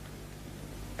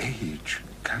age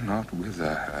cannot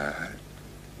wither her,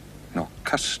 nor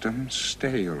custom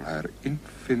stale her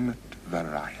infinite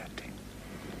variety.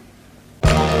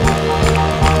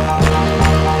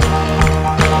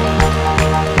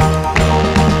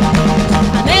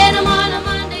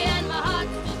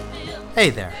 Hey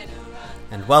there,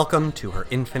 and welcome to Her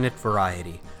Infinite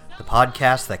Variety, the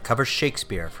podcast that covers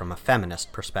Shakespeare from a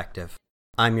feminist perspective.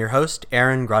 I'm your host,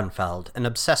 Aaron Grunfeld, an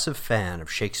obsessive fan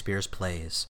of Shakespeare's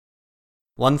plays.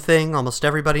 One thing almost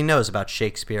everybody knows about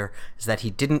Shakespeare is that he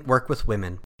didn't work with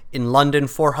women. In London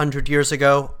 400 years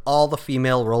ago, all the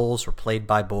female roles were played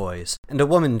by boys, and a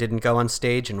woman didn't go on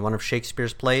stage in one of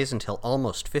Shakespeare's plays until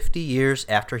almost 50 years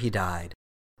after he died.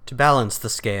 To balance the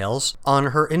scales, on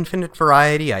Her Infinite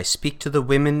Variety I speak to the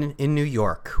women in New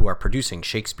York who are producing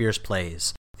Shakespeare's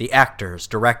plays, the actors,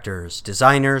 directors,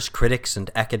 designers, critics,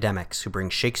 and academics who bring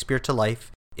Shakespeare to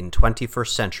life in 21st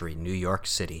century New York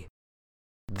City.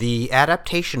 The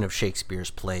adaptation of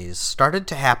Shakespeare's plays started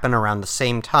to happen around the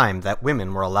same time that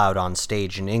women were allowed on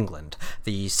stage in England,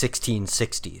 the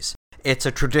 1660s. It's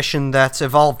a tradition that's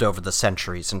evolved over the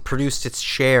centuries and produced its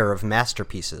share of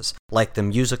masterpieces, like the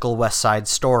musical West Side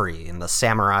Story and the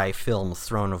samurai film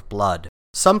Throne of Blood.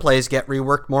 Some plays get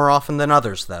reworked more often than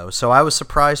others, though, so I was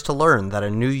surprised to learn that a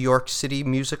New York City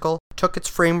musical took its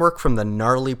framework from the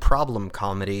gnarly problem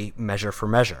comedy Measure for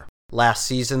Measure. Last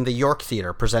season, the York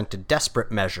Theatre presented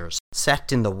Desperate Measures,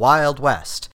 set in the Wild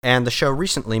West, and the show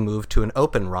recently moved to an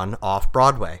open run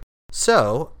off-Broadway.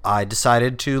 So, I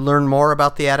decided to learn more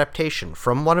about the adaptation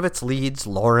from one of its leads,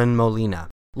 Lauren Molina.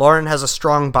 Lauren has a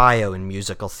strong bio in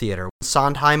musical theater,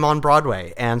 Sondheim on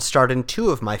Broadway, and starred in two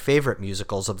of my favorite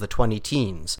musicals of the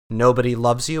 20-teens, Nobody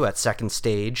Loves You at Second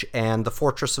Stage and The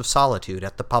Fortress of Solitude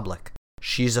at the Public.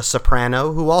 She's a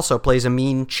soprano who also plays a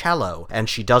mean cello, and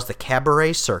she does the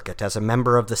cabaret circuit as a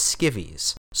member of the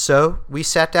Skivvies. So, we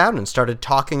sat down and started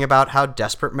talking about how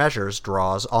Desperate Measures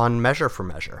draws on Measure for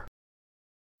Measure.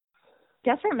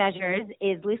 Desperate Measures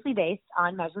is loosely based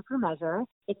on Measure for Measure.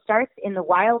 It starts in the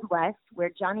Wild West, where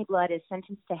Johnny Blood is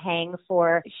sentenced to hang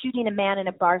for shooting a man in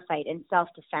a bar fight in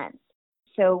self-defense.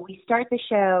 So we start the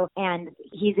show, and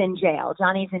he's in jail.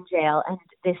 Johnny's in jail, and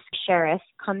this sheriff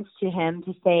comes to him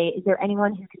to say, is there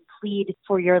anyone who can plead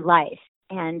for your life?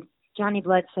 And Johnny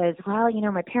Blood says, well,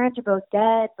 my parents are both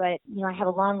dead, but, I have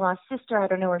a long-lost sister. I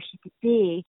don't know where she could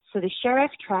be. So the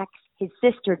sheriff tracks his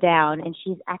sister down, and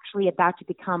she's actually about to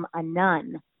become a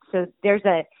nun. So there's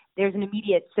an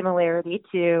immediate similarity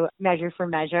to Measure for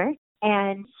Measure.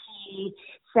 And he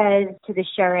says to the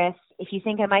sheriff, if you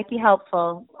think I might be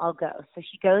helpful, I'll go. So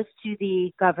she goes to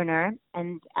the governor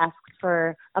and asks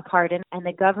for a pardon. And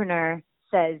the governor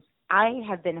says, I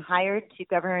have been hired to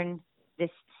govern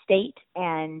this state.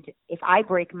 And if I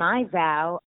break my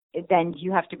vow, then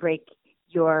you have to break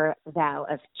your vow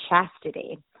of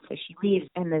chastity. So she leaves.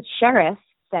 And the sheriff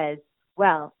says,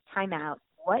 well, time out.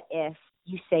 What if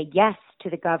you say yes to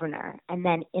the governor? And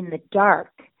then in the dark,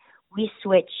 we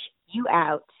switch you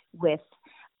out with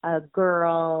a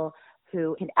girl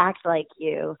who can act like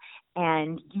you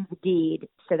and do the deed.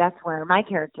 So that's where my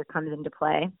character comes into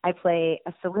play. I play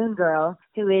a saloon girl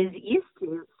who is used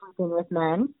to sleeping with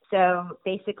men. So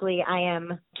basically I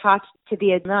am taught to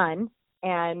be a nun,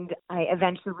 and I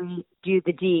eventually do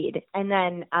the deed. And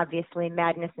then obviously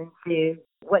madness ensues.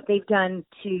 What they've done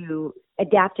to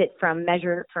adapt it from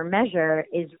Measure for Measure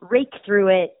is rake through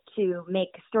it to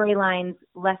make storylines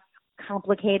less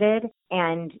complicated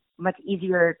and much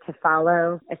easier to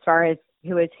follow as far as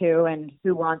who is who and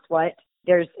who wants what.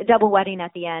 There's a double wedding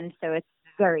at the end, so it's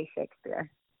very Shakespeare.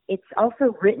 It's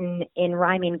also written in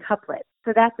rhyming couplets,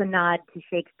 so that's a nod to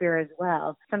Shakespeare as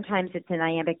well. Sometimes it's in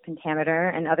iambic pentameter,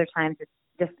 and other times it's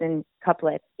just in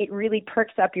couplets. It really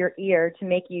perks up your ear to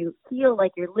make you feel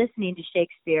like you're listening to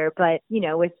Shakespeare, but,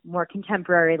 with more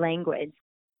contemporary language.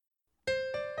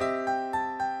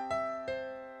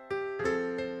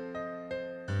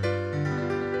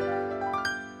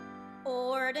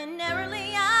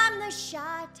 Ordinarily, I'm the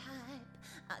shy type.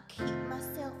 I keep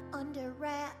myself under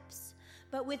wraps.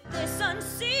 But with this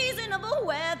unseasonable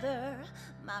weather,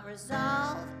 my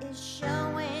resolve is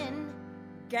showing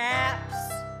gaps.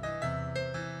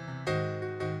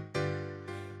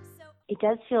 It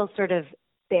does feel sort of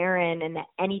barren and that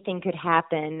anything could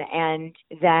happen and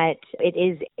that it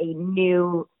is a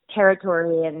new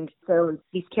territory. And so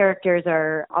these characters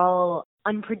are all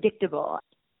unpredictable.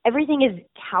 Everything is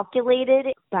calculated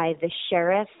by the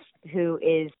sheriff, who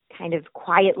is kind of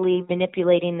quietly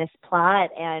manipulating this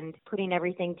plot and putting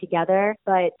everything together.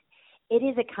 But it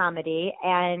is a comedy,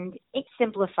 and it's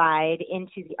simplified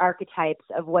into the archetypes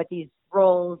of what these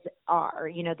roles are.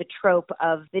 You know, the trope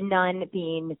of the nun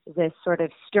being this sort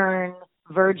of stern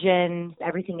virgin,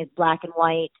 everything is black and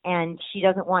white, and she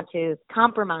doesn't want to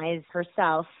compromise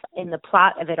herself in the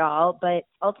plot of it all, but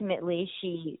ultimately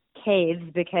she caves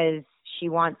because she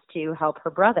wants to help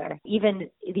her brother. Even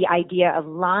the idea of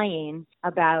lying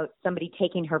about somebody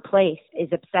taking her place is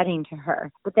upsetting to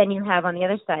her. But then you have on the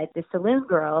other side the saloon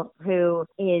girl who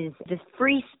is this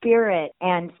free spirit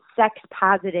and sex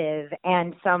positive,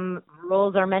 and some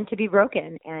rules are meant to be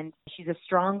broken. And she's a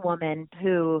strong woman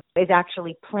who is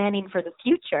actually planning for the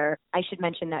future. I should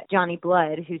mention that Johnny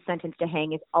Blood, who's sentenced to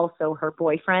hang, is also her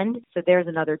boyfriend. So there's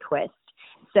another twist.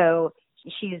 So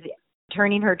she's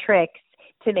turning her tricks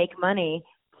to make money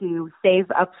to save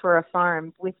up for a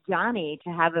farm with Johnny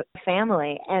to have a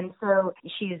family. And so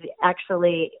she's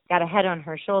actually got a head on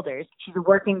her shoulders. She's a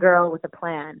working girl with a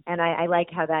plan. And I like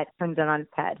how that turns it on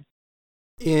its head.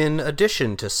 In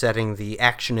addition to setting the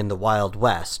action in the Wild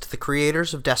West, the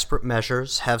creators of Desperate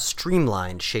Measures have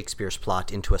streamlined Shakespeare's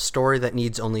plot into a story that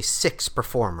needs only 6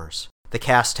 performers. The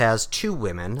cast has 2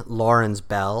 women, Lawrence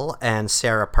Bell and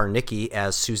Sarah Parnicki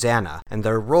as Susanna, and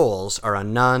their roles are a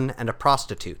nun and a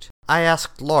prostitute. I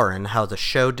asked Lauren how the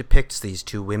show depicts these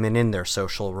 2 women in their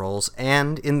social roles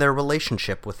and in their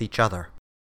relationship with each other.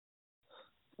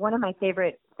 One of my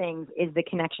favorite things is the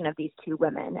connection of these 2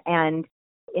 women. And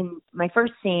in my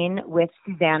first scene with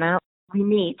Susanna, we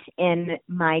meet in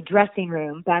my dressing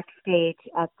room backstage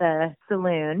at the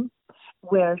saloon,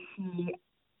 where she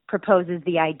proposes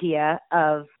the idea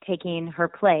of taking her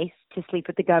place to sleep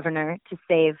with the governor to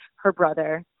save her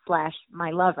brother / my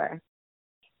lover.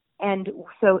 And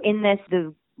so in this,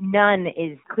 the nun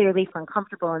is clearly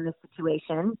uncomfortable in this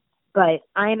situation, but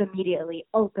I am immediately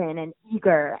open and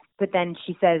eager. But then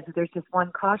she says, there's just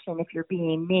one caution: if you're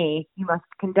being me, you must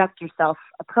conduct yourself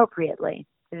appropriately.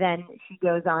 Then she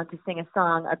goes on to sing a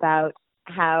song about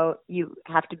how you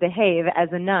have to behave as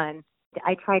a nun.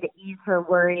 I try to ease her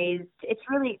worries. It's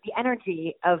really the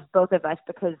energy of both of us,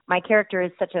 because my character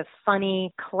is such a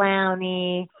funny,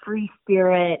 clowny, free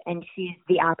spirit, and she's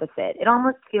the opposite. It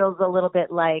almost feels a little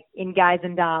bit like in Guys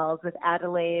and Dolls with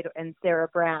Adelaide and Sarah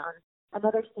Brown.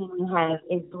 Another scene we have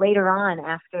is later on,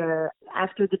 after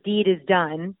the deed is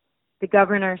done. The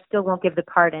governor still won't give the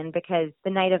pardon because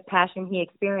the night of passion he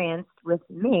experienced with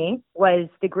me was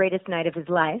the greatest night of his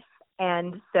life.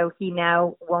 And so he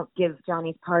now won't give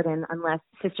Johnny's pardon unless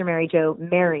Sister Mary Jo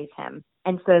marries him.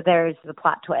 And so there's the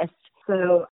plot twist.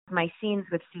 So my scenes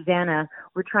with Susanna,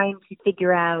 we're trying to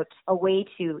figure out a way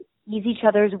to ease each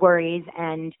other's worries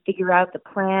and figure out the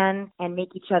plan and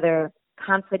make each other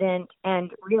confident and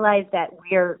realize that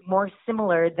we're more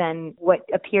similar than what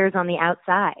appears on the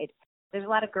outside. There's a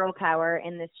lot of girl power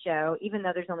in this show, even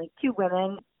though there's only 2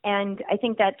 women. And I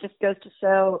think that just goes to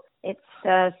show it's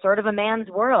sort of a man's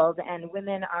world, and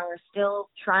women are still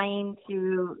trying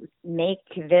to make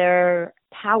their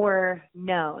power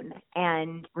known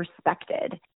and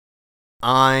respected.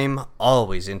 I'm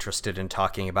always interested in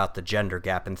talking about the gender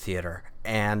gap in theater,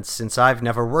 and since I've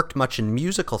never worked much in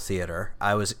musical theater,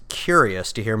 I was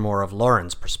curious to hear more of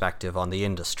Lauren's perspective on the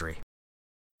industry.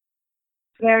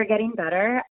 They're getting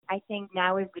better. I think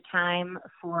now is the time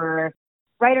for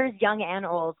writers, young and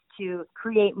old, to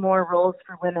create more roles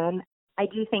for women. I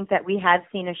do think that we have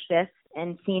seen a shift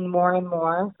and seen more and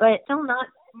more, but still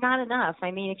not enough.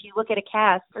 I mean, if you look at a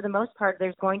cast, for the most part,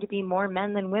 there's going to be more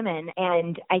men than women.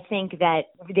 And I think that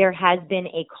there has been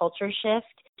a culture shift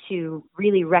to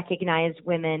really recognize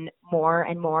women more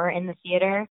and more in the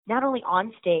theater, not only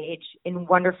on stage in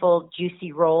wonderful,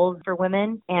 juicy roles for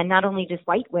women, and not only just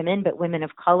white women, but women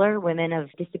of color, women of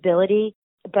disability,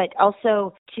 but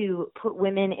also to put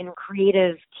women in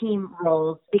creative team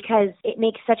roles, because it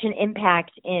makes such an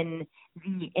impact in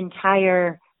the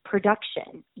entire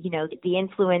production, the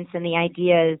influence and the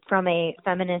ideas from a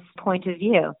feminist point of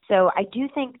view. So I do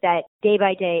think that day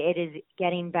by day it is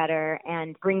getting better,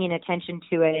 and bringing attention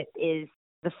to it is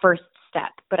the first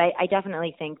step. But I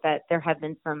definitely think that there have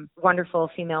been some wonderful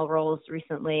female roles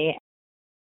recently.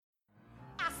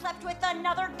 I slept with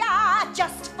another guy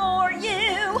just for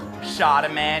you. Shot a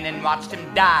man and watched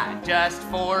him die just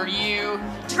for you.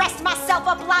 Dressed myself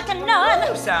up like a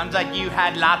nun. Sounds like you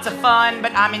had lots of fun,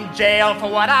 but I'm in jail for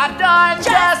what I've done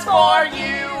just for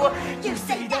you. You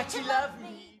say that you love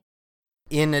me.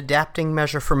 In adapting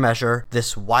Measure for Measure,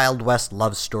 this Wild West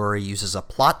love story uses a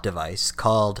plot device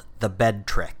called the bed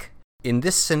trick. In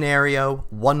this scenario,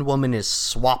 one woman is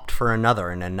swapped for another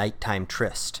in a nighttime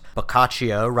tryst.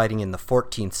 Boccaccio, writing in the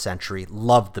 14th century,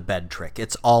 loved the bed trick.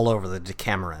 It's all over the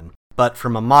Decameron. But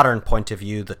from a modern point of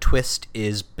view, the twist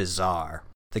is bizarre.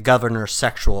 The governor's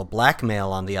sexual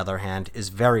blackmail, on the other hand, is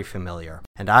very familiar.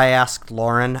 And I asked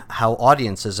Lauren how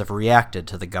audiences have reacted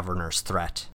to the governor's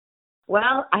threat.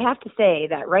 Well, I have to say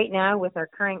that right now with our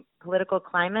current political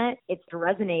climate, it's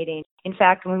resonating. In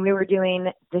fact, when we were doing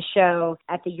the show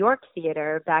at the York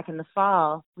Theater back in the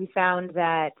fall, we found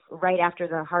that right after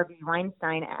the Harvey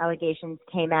Weinstein allegations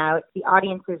came out, the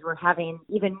audiences were having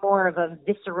even more of a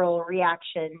visceral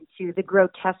reaction to the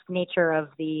grotesque nature of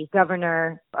the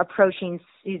governor approaching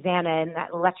Susanna in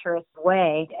that lecherous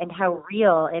way and how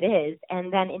real it is.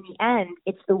 And then in the end,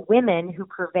 it's the women who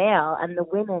prevail and the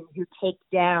women who take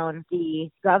down the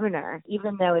governor.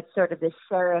 Even though it's sort of this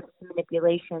sheriff's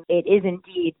manipulation, it is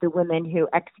indeed the women who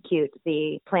execute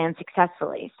the plan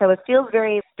successfully. So it feels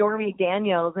very Stormy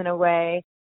Daniels in a way.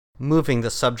 Moving the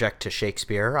subject to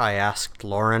Shakespeare, I asked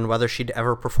Lauren whether she'd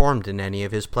ever performed in any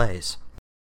of his plays.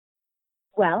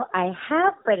 Well, I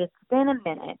have, but it's been a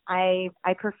minute. I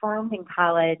performed in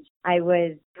college. I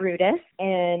was Brutus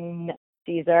in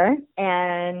Caesar,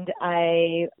 and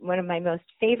one of my most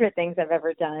favorite things I've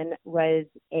ever done was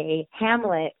a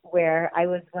Hamlet where I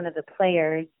was one of the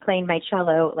players playing my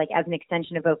cello like as an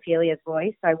extension of Ophelia's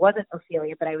voice. So I wasn't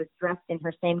Ophelia, but I was dressed in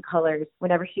her same colors.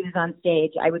 Whenever she was on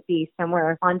stage, I would be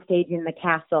somewhere on stage in the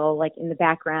castle, like in the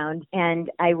background,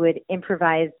 and I would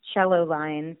improvise cello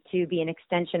lines to be an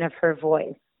extension of her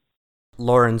voice.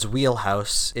 Lauren's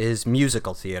wheelhouse is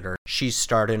musical theater. She's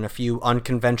starred in a few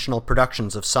unconventional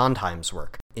productions of Sondheim's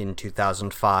work. In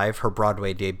 2005, her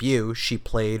Broadway debut, she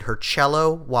played her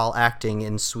cello while acting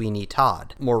in Sweeney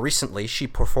Todd. More recently, she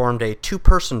performed a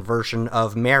two-person version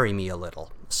of Marry Me a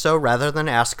Little. So rather than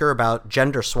ask her about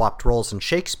gender-swapped roles in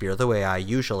Shakespeare the way I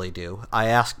usually do, I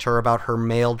asked her about her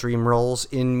male dream roles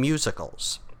in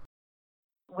musicals.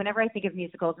 Whenever I think of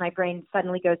musicals, my brain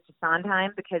suddenly goes to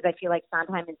Sondheim because I feel like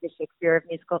Sondheim is the Shakespeare of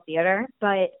musical theater.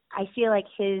 But I feel like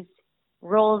his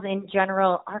roles in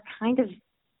general are kind of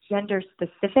gender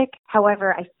specific.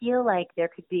 However, I feel like there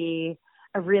could be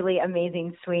a really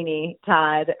amazing Sweeney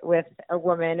Todd with a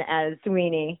woman as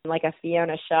Sweeney, like a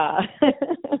Fiona Shaw.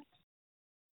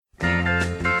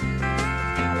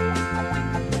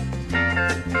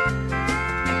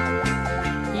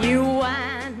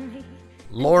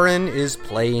 Lauren is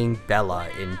playing Bella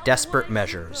in Desperate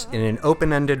Measures in an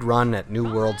open-ended run at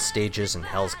New World Stages and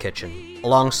Hell's Kitchen.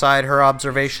 Alongside her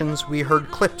observations, we heard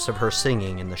clips of her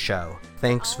singing in the show.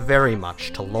 Thanks very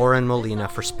much to Lauren Molina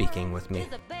for speaking with me.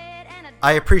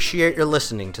 I appreciate your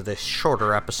listening to this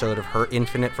shorter episode of Her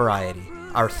Infinite Variety.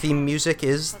 Our theme music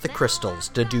is The Crystals,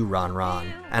 Da Do Ron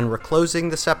Ron, and we're closing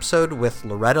this episode with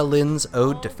Loretta Lynn's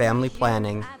Ode to Family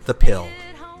Planning, The Pill.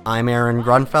 I'm Aaron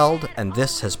Grunfeld, and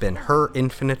this has been Her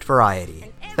Infinite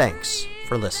Variety. Thanks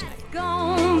for listening.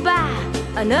 Gone by,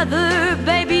 another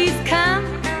baby's come.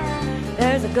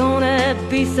 There's gonna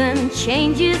be some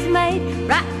changes made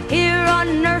right here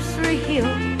on Nursery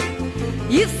Hill.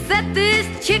 You set this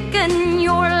chicken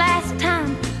your last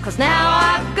time, 'cause now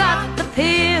I've got the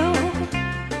pill.